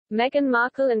Meghan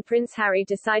Markle and Prince Harry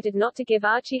decided not to give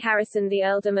Archie Harrison the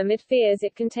earldom amid fears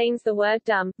it contains the word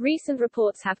dumb, recent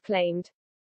reports have claimed.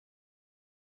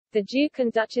 The Duke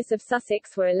and Duchess of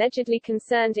Sussex were allegedly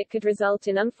concerned it could result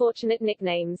in unfortunate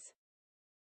nicknames.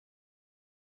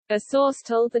 A source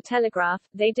told The Telegraph,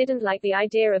 they didn't like the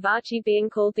idea of Archie being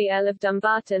called the Earl of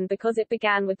Dumbarton because it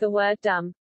began with the word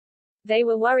dumb. They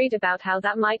were worried about how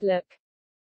that might look.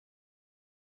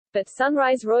 But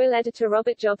Sunrise Royal editor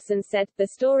Robert Jobson said, the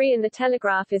story in The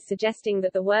Telegraph is suggesting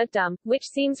that the word dumb, which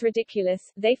seems ridiculous,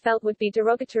 they felt would be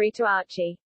derogatory to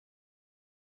Archie.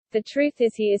 The truth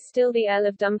is he is still the Earl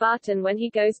of Dumbarton when he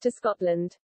goes to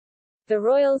Scotland. The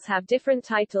royals have different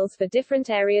titles for different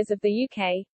areas of the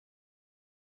UK.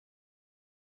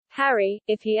 Harry,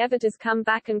 if he ever does come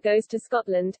back and goes to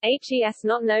Scotland, HES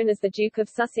not known as the Duke of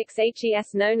Sussex,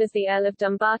 HES known as the Earl of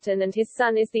Dumbarton, and his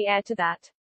son is the heir to that.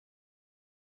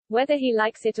 Whether he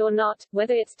likes it or not,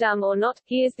 whether it's dumb or not,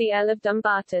 he is the Earl of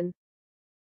Dumbarton.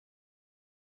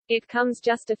 It comes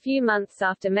just a few months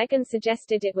after Meghan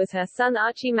suggested it was her son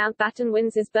Archie Mountbatten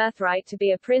Windsor's birthright to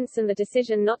be a prince, and the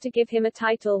decision not to give him a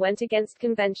title went against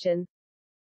convention.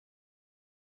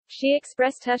 She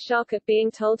expressed her shock at being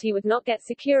told he would not get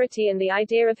security and the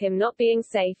idea of him not being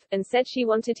safe, and said she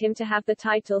wanted him to have the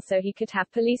title so he could have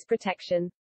police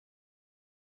protection.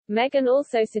 Meghan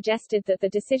also suggested that the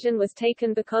decision was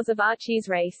taken because of Archie's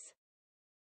race.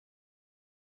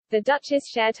 The Duchess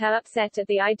shared her upset at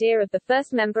the idea of the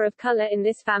first member of colour in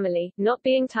this family, not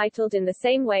being titled in the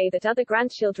same way that other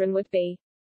grandchildren would be.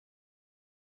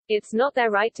 It's not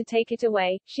their right to take it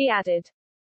away, she added.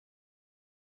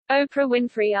 Oprah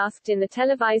Winfrey asked in the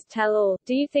televised tell-all,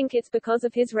 do you think it's because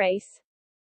of his race?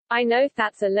 I know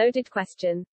that's a loaded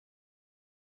question.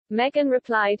 Meghan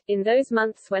replied, in those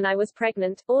months when I was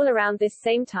pregnant, all around this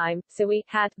same time, so we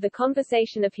had the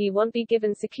conversation of he won't be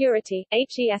given security,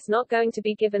 HES not going to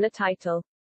be given a title.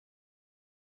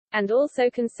 And also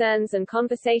concerns and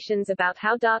conversations about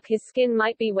how dark his skin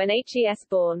might be when HES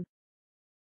born.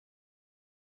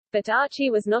 But Archie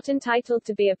was not entitled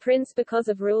to be a prince because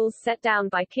of rules set down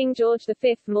by King George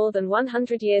V more than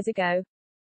 100 years ago.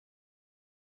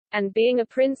 And being a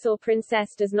prince or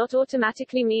princess does not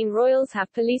automatically mean royals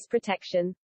have police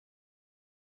protection.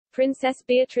 Princess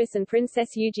Beatrice and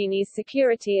Princess Eugenie's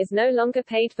security is no longer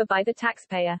paid for by the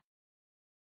taxpayer.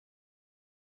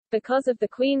 Because of the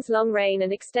Queen's long reign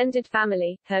and extended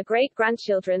family, her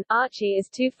great-grandchildren, Archie is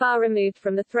too far removed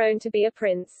from the throne to be a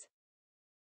prince.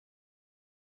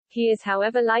 He is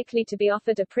however likely to be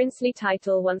offered a princely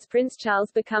title once Prince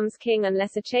Charles becomes king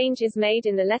unless a change is made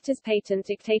in the letters patent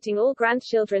dictating all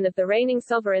grandchildren of the reigning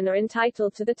sovereign are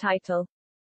entitled to the title.